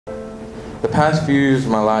The past few years of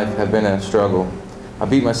my life have been a struggle. I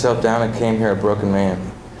beat myself down and came here a broken man.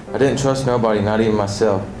 I didn't trust nobody, not even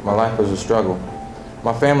myself. My life was a struggle.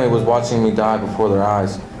 My family was watching me die before their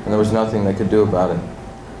eyes, and there was nothing they could do about it.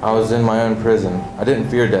 I was in my own prison. I didn't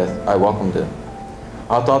fear death, I welcomed it.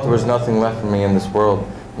 I thought there was nothing left for me in this world.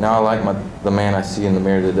 Now I like the man I see in the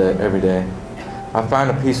mirror every day. I found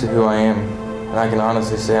a piece of who I am, and I can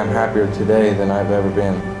honestly say I'm happier today than I've ever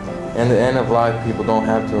been. In the end of life, people don't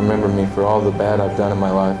have to remember me for all the bad I've done in my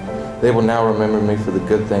life. They will now remember me for the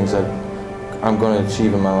good things I'm going to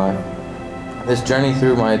achieve in my life. This journey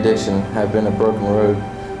through my addiction have been a broken road,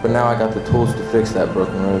 but now I got the tools to fix that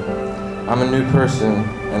broken road. I'm a new person,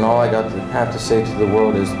 and all I have to say to the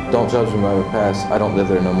world is, don't judge me by my past. I don't live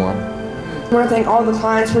there no more. I want to thank all the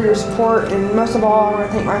clients for your support, and most of all, I want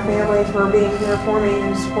to thank my family for being here for me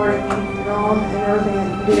and supporting me and everything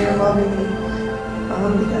that you do and loving me.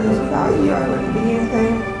 Because without you, I wouldn't be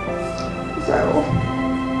anything. So,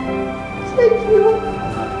 thank you.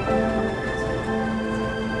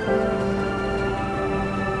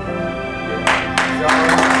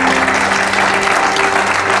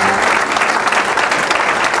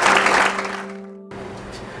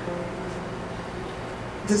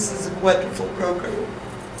 This is a wonderful program.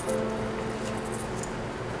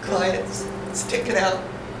 Clients, stick it out.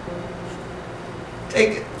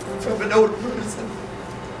 Take it from an older person.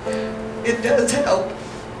 It does help.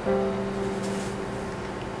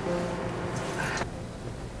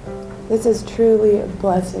 This is truly a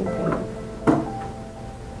blessing.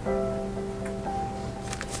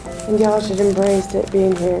 And y'all should embrace it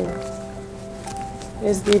being here. It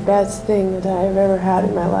is the best thing that I've ever had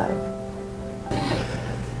in my life.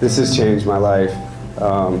 This has changed my life.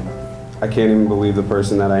 I can't even believe the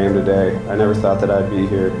person that I am today. I never thought that I'd be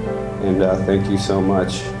here, and thank you so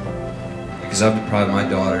much. Because I've deprived my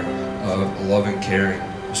daughter of a loving, caring,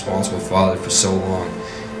 responsible father for so long,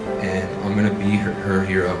 and I'm going to be her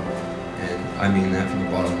hero, and I mean that from the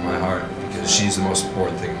bottom of my heart, because she's the most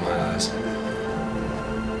important thing in my eyes.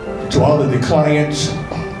 To all of the clients,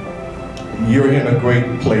 you're in a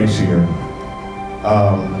great place here.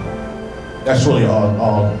 That's really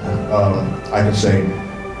all I can say.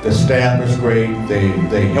 The staff is great.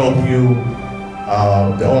 They help you.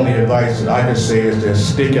 The only advice that I can say is just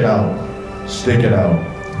stick it out. Stick it out.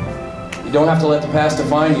 You don't have to let the past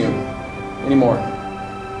define you anymore.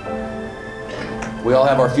 We all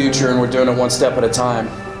have our future, and we're doing it one step at a time.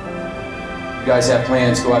 You guys have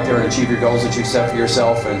plans. Go out there and achieve your goals that you set for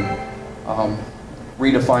yourself, and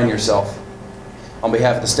redefine yourself. On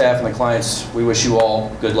behalf of the staff and the clients, we wish you all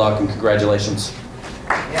good luck and congratulations.